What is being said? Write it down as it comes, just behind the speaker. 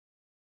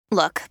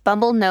Look,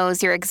 Bumble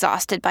knows you're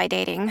exhausted by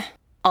dating.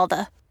 All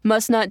the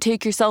must not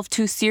take yourself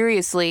too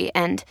seriously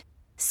and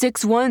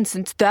 6'1"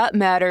 since that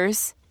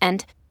matters.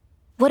 And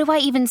what do I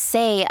even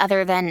say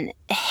other than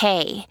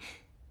hey?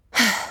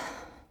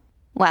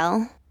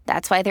 Well,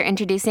 that's why they're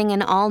introducing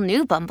an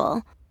all-new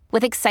Bumble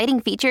with exciting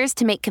features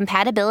to make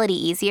compatibility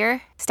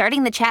easier,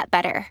 starting the chat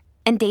better,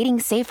 and dating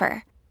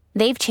safer.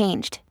 They've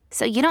changed,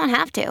 so you don't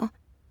have to.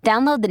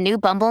 Download the new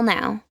Bumble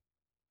now.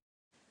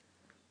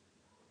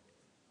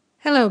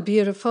 Hello,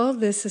 beautiful.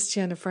 This is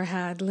Jennifer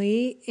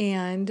Hadley,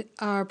 and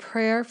our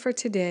prayer for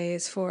today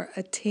is for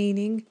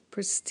attaining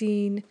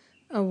pristine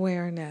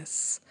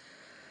awareness.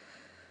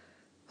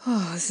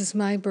 Oh, this is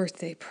my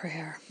birthday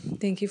prayer.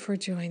 Thank you for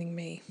joining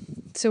me.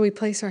 So we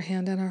place our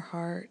hand on our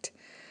heart.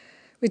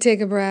 We take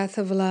a breath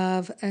of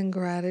love and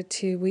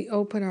gratitude. We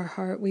open our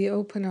heart, we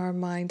open our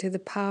mind to the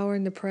power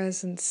and the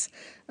presence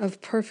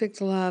of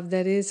perfect love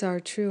that is our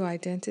true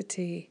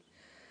identity.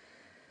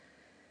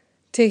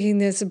 Taking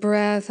this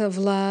breath of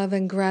love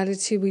and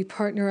gratitude, we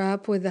partner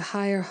up with the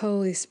higher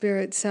Holy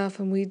Spirit self,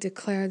 and we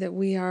declare that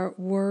we are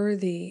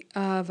worthy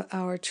of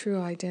our true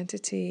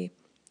identity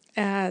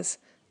as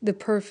the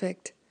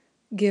perfect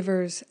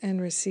givers and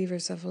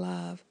receivers of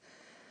love.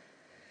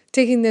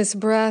 Taking this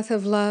breath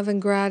of love and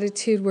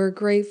gratitude, we're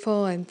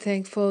grateful and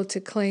thankful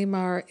to claim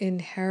our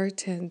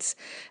inheritance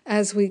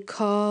as we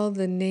call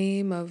the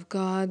name of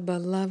God,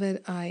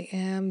 beloved I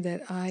am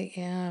that I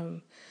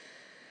am.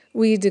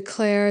 We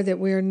declare that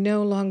we are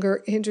no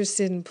longer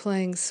interested in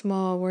playing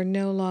small. We're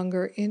no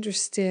longer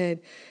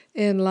interested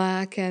in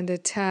lack and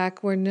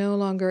attack. We're no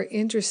longer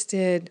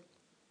interested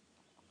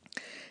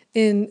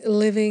in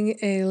living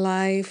a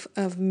life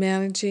of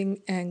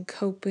managing and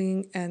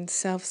coping and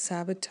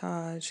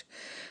self-sabotage.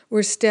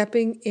 We're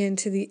stepping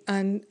into the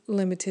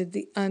unlimited,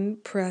 the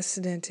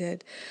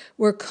unprecedented.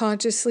 We're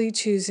consciously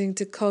choosing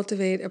to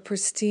cultivate a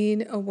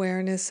pristine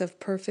awareness of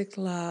perfect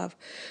love.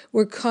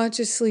 We're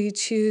consciously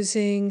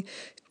choosing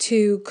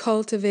to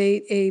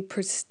cultivate a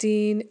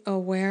pristine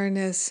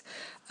awareness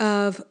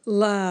of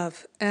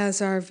love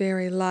as our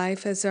very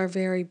life, as our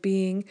very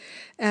being,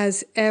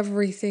 as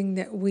everything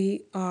that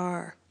we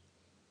are.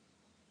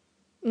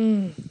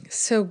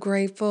 So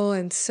grateful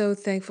and so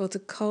thankful to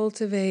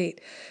cultivate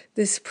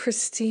this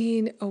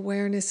pristine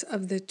awareness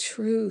of the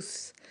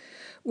truth.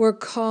 We're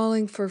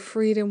calling for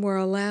freedom. We're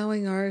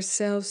allowing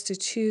ourselves to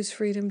choose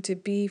freedom, to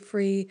be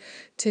free,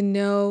 to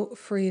know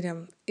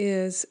freedom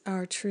is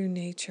our true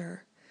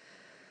nature.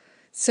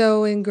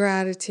 So in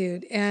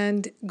gratitude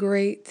and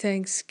great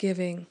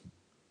thanksgiving,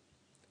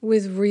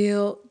 with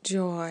real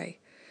joy,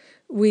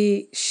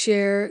 we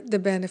share the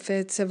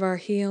benefits of our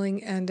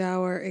healing and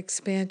our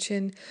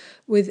expansion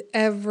with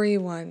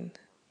everyone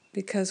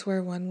because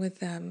we're one with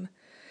them.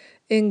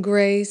 In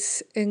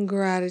grace and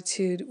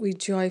gratitude, we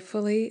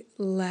joyfully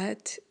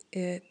let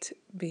it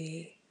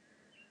be.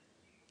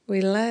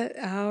 We let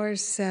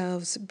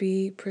ourselves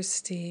be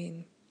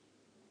pristine,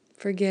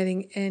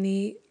 forgetting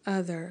any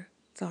other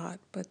thought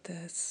but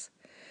this.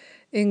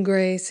 In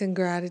grace and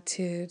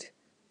gratitude,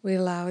 we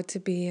allow it to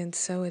be, and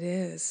so it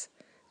is.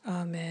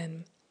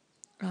 Amen.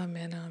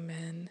 Amen,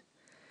 amen.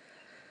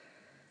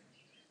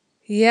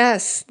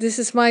 Yes, this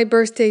is my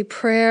birthday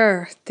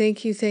prayer.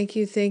 Thank you, thank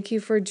you, thank you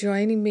for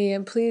joining me.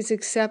 And please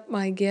accept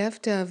my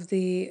gift of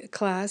the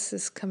class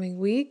this coming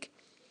week.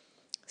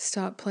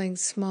 Stop Playing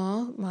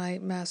Small, my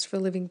Master for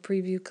Living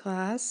preview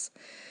class.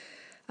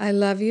 I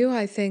love you.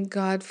 I thank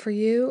God for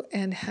you.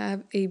 And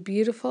have a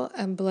beautiful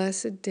and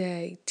blessed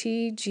day.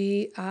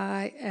 TGIFF.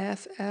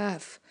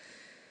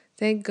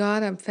 Thank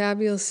God I'm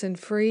fabulous and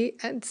free.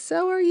 And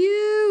so are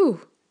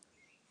you.